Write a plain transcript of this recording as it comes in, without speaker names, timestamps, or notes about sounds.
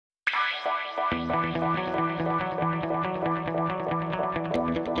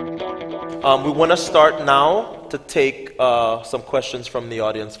We want to start now to take some questions from the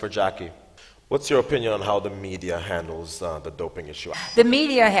audience for Jackie. What's your opinion on how the media handles the doping issue? The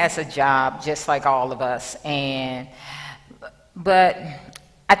media has a job, just like all of us, but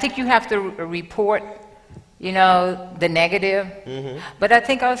I think you have to report, you know, the negative. But I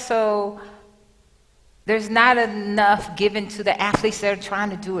think also there's not enough given to the athletes that are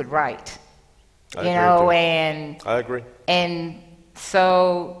trying to do it right. I agree. And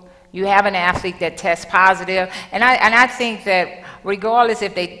so you have an athlete that tests positive, and I think that regardless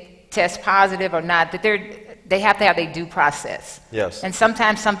if they test positive or not, that they have to have a due process. Yes. And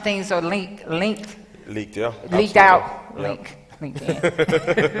sometimes some things are leaked, yeah. Leaked out, yep. Linked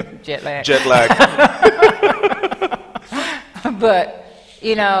in. Jet lag. Jet lag. But,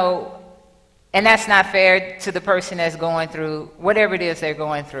 you know, and that's not fair to the person that's going through whatever it is they're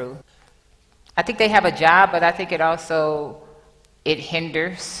going through. I think they have a job, but I think it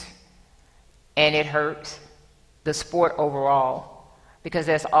hinders and it hurts the sport overall, because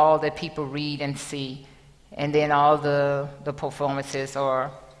that's all that people read and see, and then all the performances are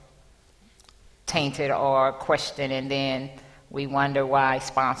tainted or questioned, and then we wonder why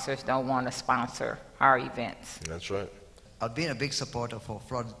sponsors don't want to sponsor our events. That's right. I've been a big supporter for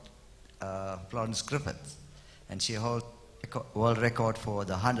Florence Griffiths, and she holds world record for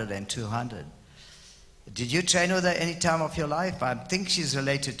the 100 and 200. Did you train with her any time of your life? I think she's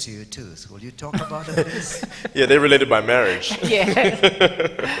related to you too. So will you talk about this? Yeah, they're related by marriage.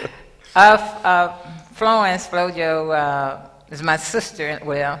 Yeah. Florence Flojo is my sister,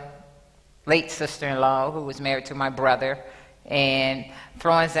 well, late sister-in-law, who was married to my brother. And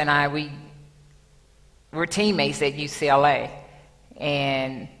Florence and I, we were teammates at UCLA.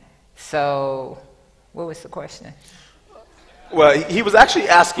 And so, what was the question? Well, he was actually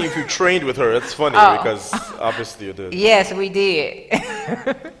asking if you trained with her. It's funny because obviously you did. Yes, we did.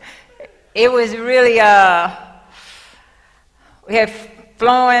 It was really, we had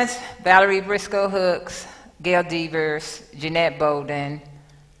Florence, Valerie Briscoe-Hooks, Gail Devers, Jeanette Bolden.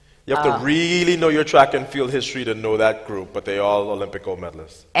 You have to really know your track and field history to know that group, but they're all Olympic gold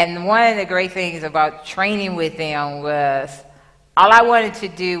medalists. And one of the great things about training with them was, all I wanted to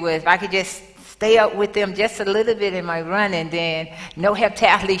do was, if I could just stay up with them just a little bit in my run, and then no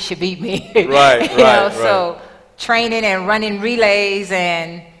heptathlete should beat me. Right, So training and running relays,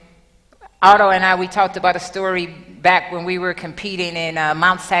 and Otto and I, we talked about a story back when we were competing in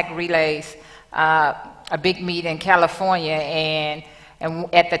Mount Sac relays, a big meet in California, and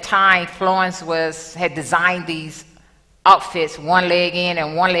at the time Florence had designed these outfits, one leg in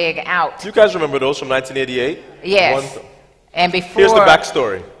and one leg out. Do you guys remember those from 1988? Yes. And before, here's the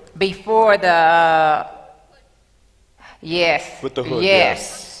backstory. Before the, yes. With the hood,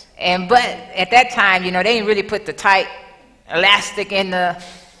 yes. But at that time, you know, they didn't really put the tight elastic in the,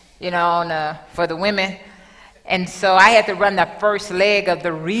 you know, for the women. And so I had to run the first leg of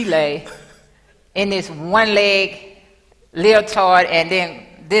the relay in this one leg leotard, and then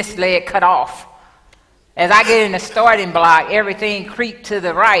this leg cut off. As I get in the starting block, everything creeped to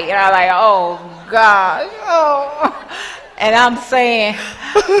the right. And I'm like, oh, gosh, oh. And I'm saying,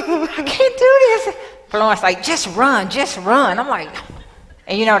 I can't do this. Florence like, just run, just run. I'm like,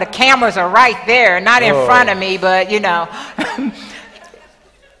 and you know, the cameras are right there, not in front of me, but you know.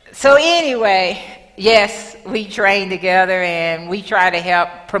 So anyway, yes, we train together, and we try to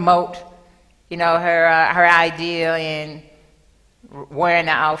help promote, you know, her idea in wearing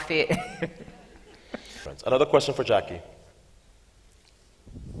the outfit. Another question for Jackie.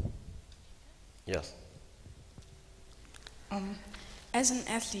 Yes. As an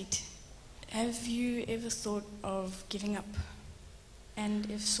athlete, have you ever thought of giving up? And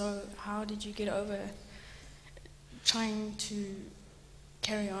if so, how did you get over trying to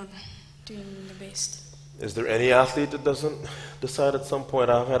carry on doing the best? Is there any athlete that doesn't decide at some point,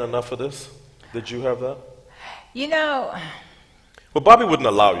 I've had enough of this? Did you have that? You know... Well, Bobby wouldn't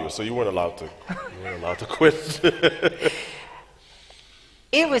allow you, so you weren't allowed to quit.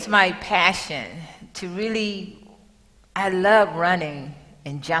 It was my passion to really... I love running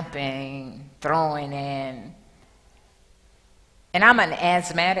and jumping, throwing, and I'm an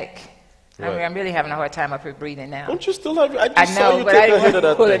asthmatic. Right. I mean, I'm really having a hard time up here breathing now. Don't you still have? I just saw you take a hit of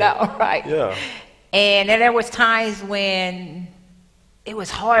that thing. Pull it out, right? Yeah. And then there was times when it was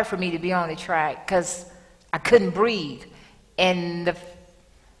hard for me to be on the track because I couldn't breathe, and the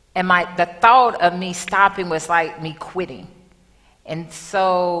thought of me stopping was like me quitting, and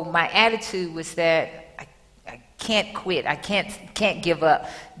so my attitude was that I can't quit. I can't give up.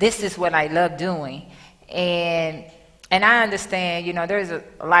 This is what I love doing. And And I understand, you know, there's a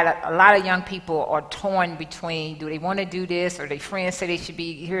lot of young people are torn between, do they want to do this, or their friends say they should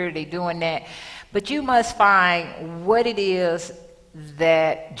be here, they doing that. But you must find what it is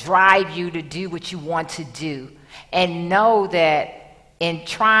that drive you to do what you want to do, and know that in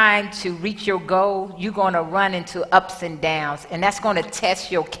trying to reach your goal, you're going to run into ups and downs, and that's going to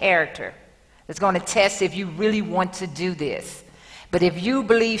test your character. It's going to test if you really want to do this. But if you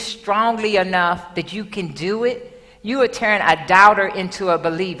believe strongly enough that you can do it, you will turn a doubter into a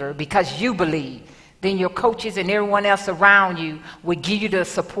believer because you believe. Then your coaches and everyone else around you will give you the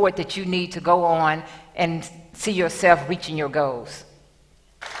support that you need to go on and see yourself reaching your goals.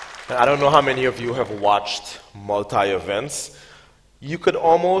 I don't know how many of you have watched multi-events. You could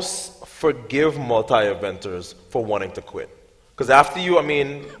almost forgive multi-eventers for wanting to quit. Because after you, I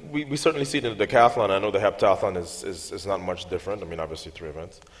mean, we certainly see it in the decathlon. I know the heptathlon is not much different. I mean, obviously 3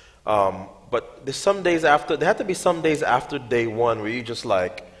 events. But there's some days after, there had to be some days after day one where you just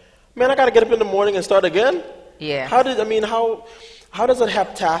like, man, I got to get up in the morning and start again? Yeah. How does a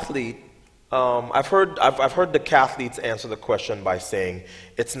heptathlete, I've heard decathletes answer the question by saying,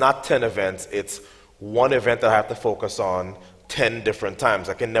 it's not 10 events, it's one event that I have to focus on 10 different times.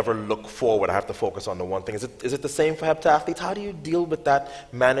 I can never look forward. I have to focus on the one thing. Is it the same for heptathletes? How do you deal with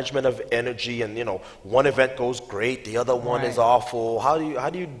that management of energy? And, you know, one event goes great, the other one is awful. How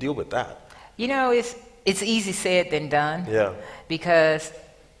do you deal with that? You know, it's easy said than done. Yeah. Because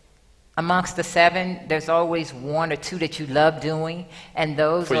amongst the 7, there's always 1 or 2 that you love doing, and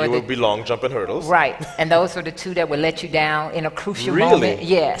those for you would be long jump and hurdles. Right, and those are the 2 that will let you down in a crucial Really? moment.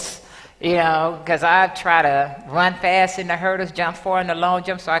 Yes. You know, because I try to run fast in the hurdles, jump far in the long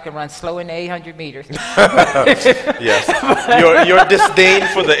jump, so I can run slow in the 800 meters. Yes. Your disdain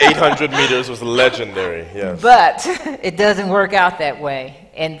for the 800 meters was legendary. Yes. But it doesn't work out that way.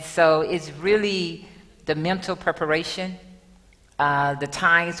 And so it's really the mental preparation, the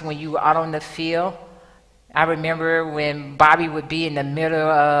times when you were out on the field. I remember when Bobby would be in the middle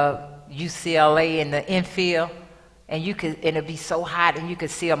of UCLA in the infield, and it'd be so hot, and you could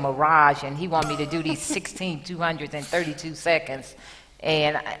see a mirage, and he wanted me to do these 16 200s in 32 seconds.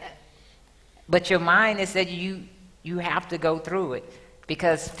 But your mind is that you have to go through it,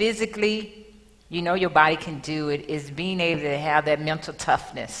 because physically, you know your body can do it. It's being able to have that mental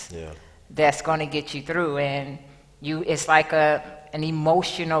toughness that's going to get you through. And it's like an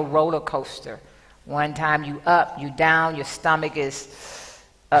emotional roller coaster. One time you up, you down, your stomach is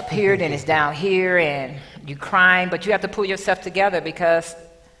up here, then it's down here, and you crying, but you have to pull yourself together, because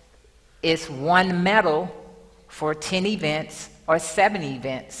it's 1 medal for 10 events or 7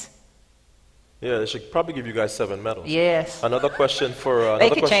 events. Yeah, they should probably give you guys 7 medals. Yes. Another question for... They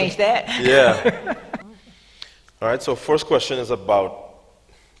could change that. Yeah. All right, so first question is about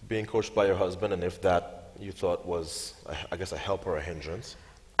being coached by your husband, and if that you thought was, I guess, a help or a hindrance.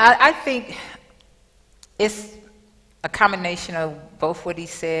 I think it's a combination of both what he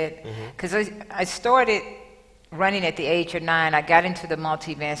said, because I started running at the age of 9. I got into the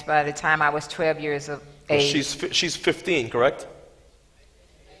multi-events by the time I was 12 years of age. She's 15, correct?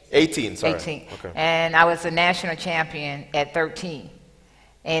 18, sorry. 18. Okay. And I was a national champion at 13.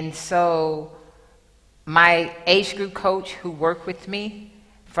 And so my age group coach who worked with me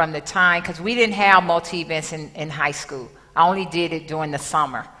from the time, because we didn't have multi-events in high school. I only did it during the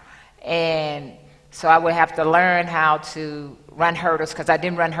summer. And so I would have to learn how to run hurdles, because I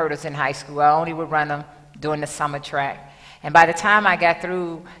didn't run hurdles in high school. I only would run them during the summer track. And by the time I got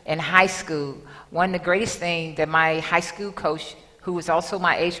through in high school, one of the greatest things that my high school coach, who was also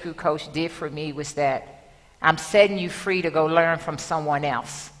my age group coach, did for me was that I'm setting you free to go learn from someone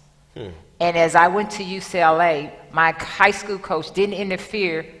else. And as I went to UCLA, my high school coach didn't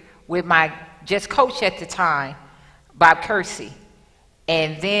interfere with my just coach at the time, Bob Kersee.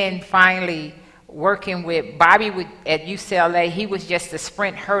 And then finally, working with Bobby at UCLA, he was just a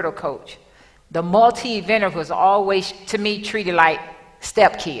sprint hurdle coach. The multi-eventer was always, to me, treated like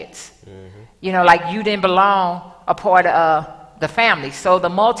stepkids. You know, like you didn't belong a part of the family. So the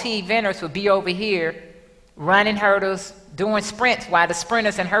multi-eventers would be over here running hurdles, doing sprints, while the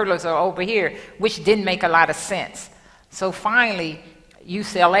sprinters and hurdlers are over here, which didn't make a lot of sense. So finally,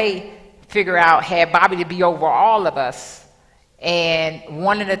 UCLA had Bobby to be over all of us. And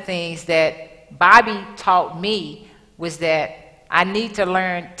one of the things that Bobby taught me was that I need to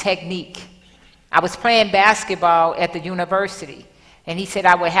learn technique. I was playing basketball at the university, and he said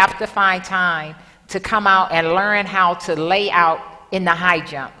I would have to find time to come out and learn how to lay out in the high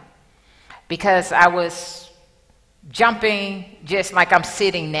jump, because I was jumping just like I'm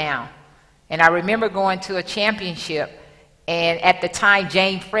sitting now. And I remember going to a championship, and at the time,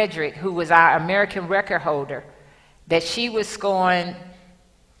 Jane Frederick, who was our American record holder, that she was scoring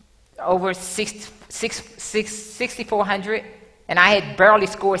over 6,400, and I had barely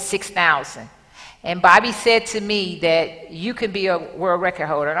scored 6,000. And Bobby said to me that you can be a world record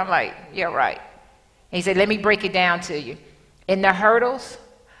holder. And I'm like, yeah, right. And he said, let me break it down to you. In the hurdles,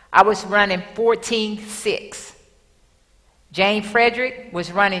 I was running 14.6. Jane Frederick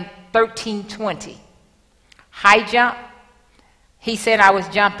was running 13.20. High jump, he said I was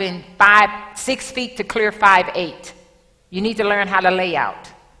jumping 6 feet to clear 5.8. You need to learn how to lay out.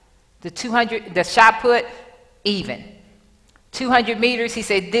 The 200, the shot put, even. 200 meters, he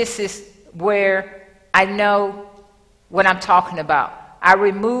said, this is where I know what I'm talking about. I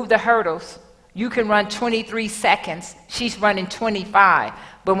removed the hurdles. You can run 23 seconds. She's running 25.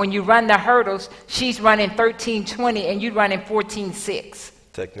 But when you run the hurdles, she's running 13.20 and you're running 14.6.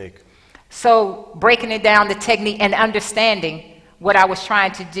 Technique. So breaking it down, the technique and understanding what I was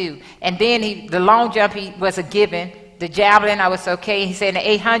trying to do. And then the long jump was a given. The javelin, I was okay. He said the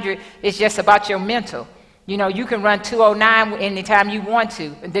 800 is just about your mental. You know, you can run 209 anytime you want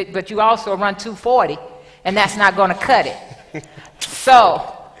to, but you also run 240, and that's not going to cut it.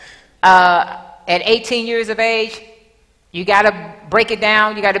 So at 18 years of age, you got to break it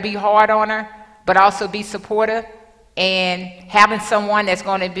down. You got to be hard on her, but also be supportive, and having someone that's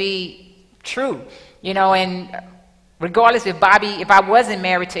going to be true. You know, and regardless if I wasn't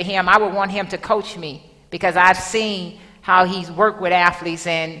married to him, I would want him to coach me, because I've seen how he's worked with athletes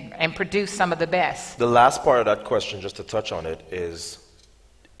and produced some of the best. The last part of that question, just to touch on it, is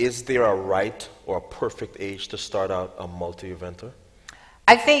there a right or a perfect age to start out a multi-eventer?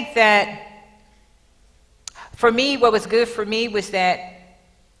 I think that for me, what was good for me was that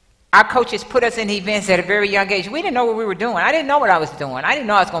our coaches put us in events at a very young age. We didn't know what we were doing. I didn't know what I was doing. I didn't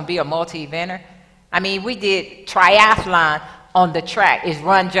know I was going to be a multi-eventer. I mean, we did triathlon on the track. It's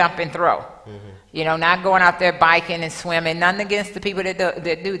run, jump, and throw. You know, not going out there biking and swimming. Nothing against the people that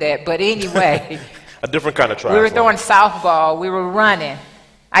do that. But anyway. A different kind of triathlon. We were throwing softball. We were running.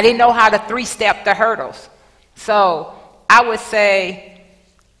 I didn't know how to three-step the hurdles. So I would say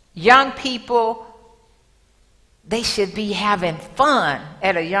young people, they should be having fun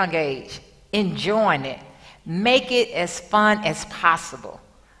at a young age, enjoying it. Make it as fun as possible.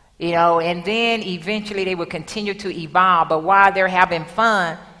 You know, and then eventually they will continue to evolve. But while they're having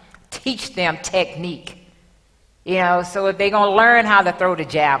fun, teach them technique. You know, so if they're going to learn how to throw the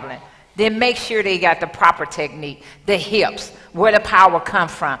javelin, then make sure they got the proper technique, the hips, where the power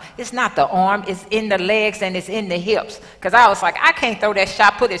comes from. It's not the arm, it's in the legs and it's in the hips. Because I was like, I can't throw that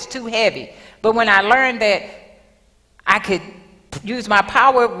shot put, it's too heavy. But when I learned that I could use my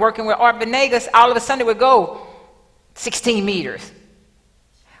power working with Art Venegas, all of a sudden it would go 16 meters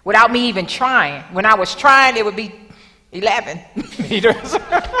without me even trying. When I was trying, it would be 11 meters.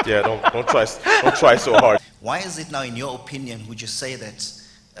 Yeah, don't try so hard. Why is it now, in your opinion, would you say that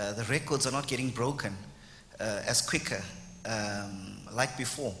the records are not getting broken as quicker like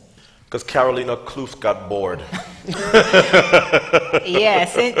before? Because Carolina Kloof got bored.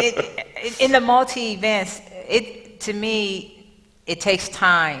 Yes, in the multi-events, to me, it takes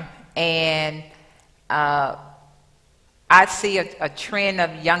time. And I see a trend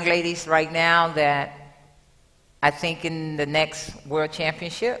of young ladies right now that I think in the next World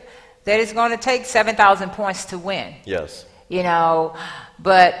Championship, that it's going to take 7,000 points to win. Yes. You know,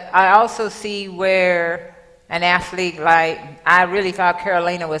 but I also see where an athlete like, I really thought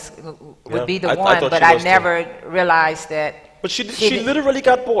Carolina would be the one, but I never realized that. But she literally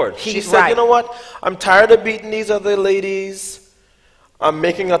got bored. She said, right. You know what? I'm tired of beating these other ladies. I'm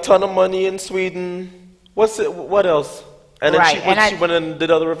making a ton of money in Sweden. What else? And then right. she went and did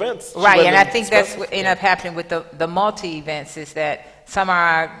other events. Right, and I think that's what ended up happening with the multi-events, is that some of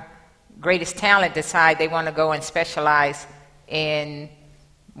our greatest talent decide they want to go and specialize in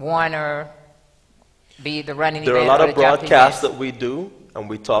one, or be the running event. There are a lot of of broadcasts that we do, and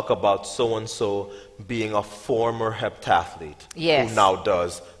we talk about so-and-so being a former heptathlete, yes, who now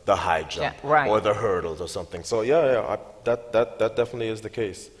does the high jump, yeah, right, or the hurdles or something. So yeah, that definitely is the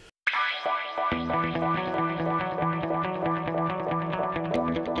case.